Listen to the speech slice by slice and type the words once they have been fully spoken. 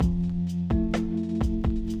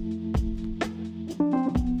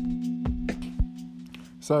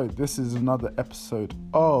So this is another episode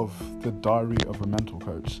of the Diary of a Mental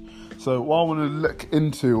Coach. So what I want to look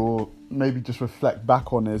into, or maybe just reflect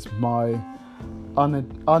back on, is my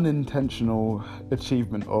unintentional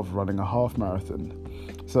achievement of running a half marathon.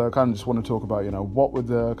 So I kind of just want to talk about, what were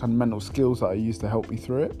the kind of mental skills that I used to help me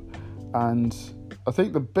through it. And I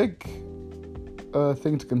think the big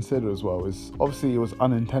thing to consider as well is, obviously it was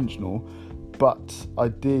unintentional, but I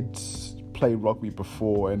did play rugby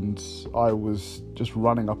before and I was just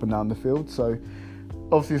running up and down the field. So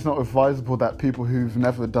obviously it's not advisable that people who've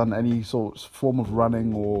never done any form of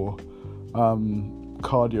running or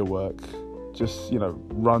cardio work just,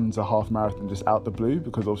 runs a half marathon just out the blue,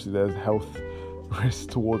 because obviously there's health risks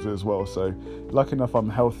towards it as well. So lucky enough, I'm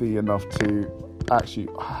healthy enough to actually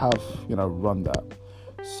have, run that.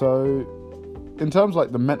 So in terms of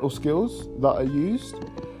like the mental skills that I used,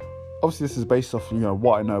 obviously this is based off,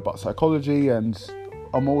 what I know about psychology, and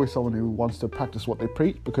I'm always someone who wants to practice what they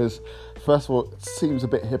preach, because first of all, it seems a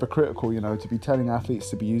bit hypocritical, to be telling athletes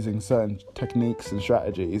to be using certain techniques and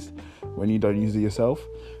strategies when you don't use it yourself.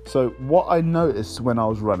 So what I noticed when I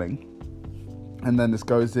was running, and then this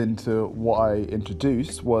goes into what I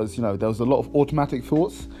introduced, was, there was a lot of automatic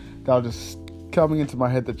thoughts that were just coming into my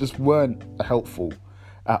head that just weren't helpful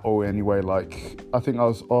at all anyway. Like, I think I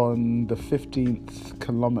was on the 15th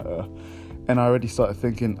kilometer and I already started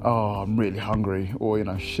thinking, I'm really hungry, or,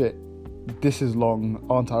 shit, this is long,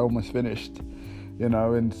 aren't I almost finished?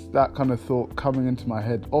 And that kind of thought coming into my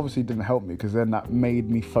head obviously didn't help me, because then that made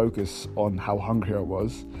me focus on how hungry I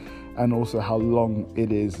was, and also how long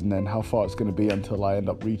it is, and then how far it's going to be until I end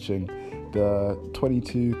up reaching the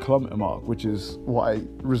 22 kilometer mark, which is what I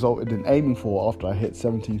resulted in aiming for after I hit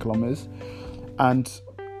 17 kilometers. And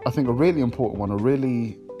I think a really important one, a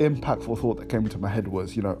really impactful thought that came into my head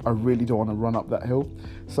was, I really don't want to run up that hill.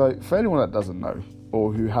 So for anyone that doesn't know,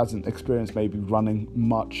 or who hasn't experienced maybe running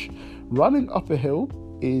much, running up a hill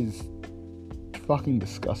is fucking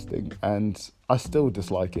disgusting, and I still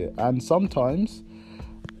dislike it. And sometimes,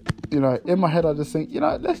 in my head I just think,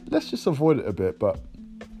 let's just avoid it a bit. But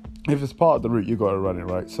if it's part of the route, you got to run it,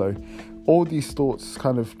 right? So all these thoughts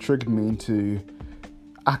kind of triggered me into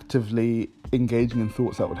actively engaging in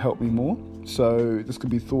thoughts that would help me more. So this could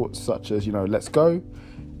be thoughts such as, let's go,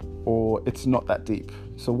 or it's not that deep.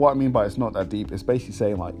 So what I mean by it's not that deep is basically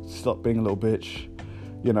saying, like, stop being a little bitch,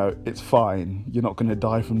 it's fine, you're not going to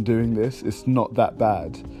die from doing this, it's not that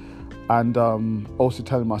bad. And also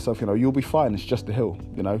telling myself, you'll be fine, it's just a hill,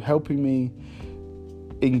 helping me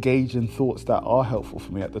engage in thoughts that are helpful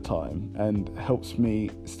for me at the time, and helps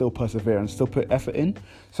me still persevere and still put effort in.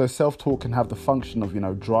 So self-talk can have the function of,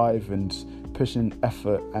 drive and pushing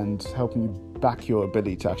effort and helping you back your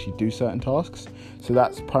ability to actually do certain tasks. So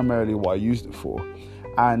that's primarily what I used it for.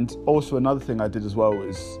 And also another thing I did as well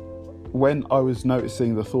is, when I was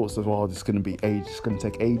noticing the thoughts of, this is going to be it's going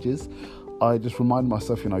to take ages, I just reminded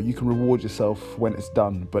myself, you can reward yourself when it's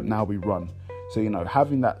done, but now we run. So,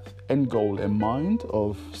 having that end goal in mind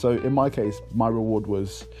so in my case, my reward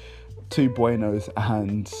was 2 Buenos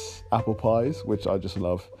and apple pies, which I just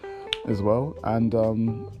love as well. And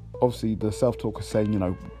obviously the self-talk is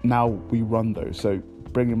saying, now we run those. So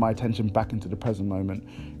bringing my attention back into the present moment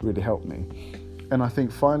really helped me. And I think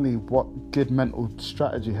finally, what good mental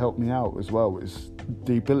strategy helped me out as well is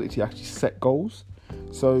the ability to actually set goals.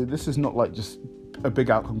 So this is not like just a big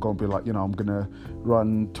outcome goal and be like, I'm going to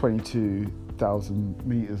run 22,000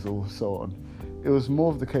 meters or so on. It was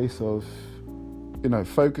more of the case of,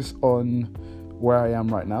 focus on where I am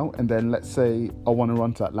right now. And then let's say I want to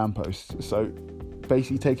run to that lamppost. So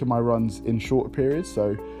basically taking my runs in shorter periods.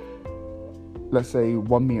 So let's say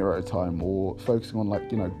 1 meter at a time, or focusing on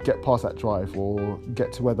get past that drive, or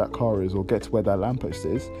get to where that car is, or get to where that lamppost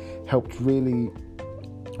is, helped really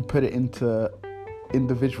put it into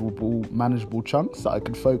individual manageable chunks that I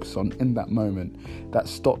could focus on in that moment. That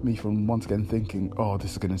stopped me from once again thinking,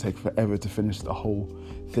 this is going to take forever to finish the whole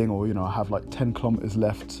thing, or I have 10 kilometers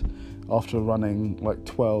left after running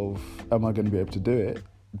 12, am I going to be able to do it?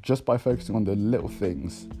 Just by focusing on the little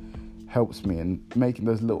things helps me, and making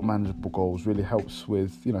those little manageable goals really helps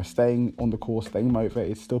with staying on the course, staying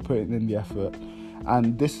motivated, still putting in the effort.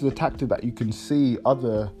 And this is a tactic that you can see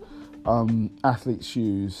other athletes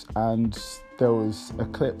use. And there was a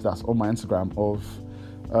clip that's on my Instagram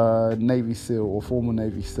of Navy SEAL, or former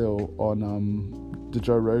Navy SEAL, on the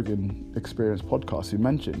Joe Rogan Experience podcast, who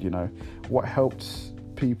mentioned what helped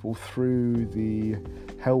people through the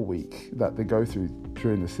hell week that they go through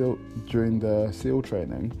during the SEAL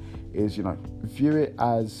training is, view it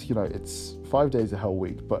as, it's 5 days a hell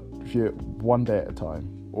week, but view it 1 day at a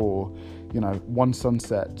time, or, one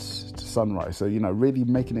sunset to sunrise. So, really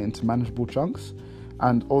making it into manageable chunks.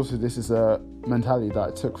 And also, this is a mentality that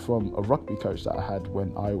I took from a rugby coach that I had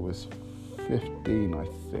when I was 15, I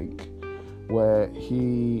think, where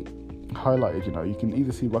he highlighted, you can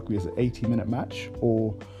either see rugby as an 80-minute match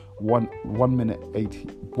or 81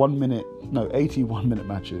 minute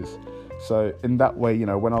matches. So in that way,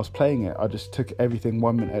 when I was playing it, I just took everything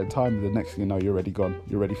 1 minute at a time, and the next thing you know, you're already gone.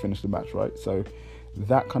 You're already finished the match, right? So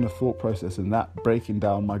that kind of thought process and that breaking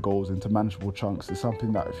down my goals into manageable chunks is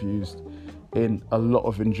something that I've used in a lot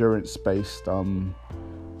of endurance-based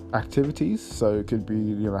activities. So it could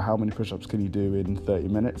be, how many push-ups can you do in 30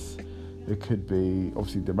 minutes? It could be,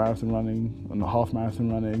 obviously, the marathon running and the half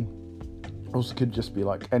marathon running. Also could just be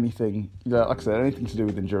like anything, like I said, anything to do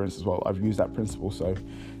with endurance as well. I've used that principle. So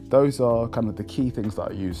those are kind of the key things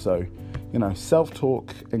that I use. So,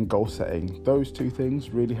 self-talk and goal setting, those two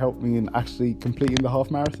things really helped me in actually completing the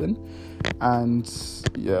half marathon. And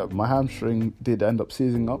yeah, my hamstring did end up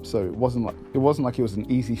seizing up, so it wasn't like it was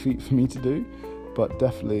an easy feat for me to do, but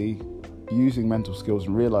definitely using mental skills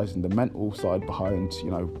and realizing the mental side behind,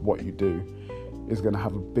 what you do is going to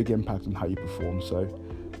have a big impact on how you perform. So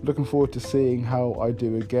looking forward to seeing how I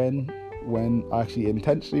do again when I actually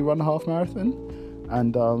intentionally run a half marathon,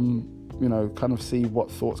 and kind of see what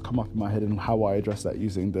thoughts come up in my head and how I address that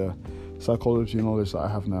using the psychology knowledge that I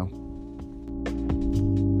have now.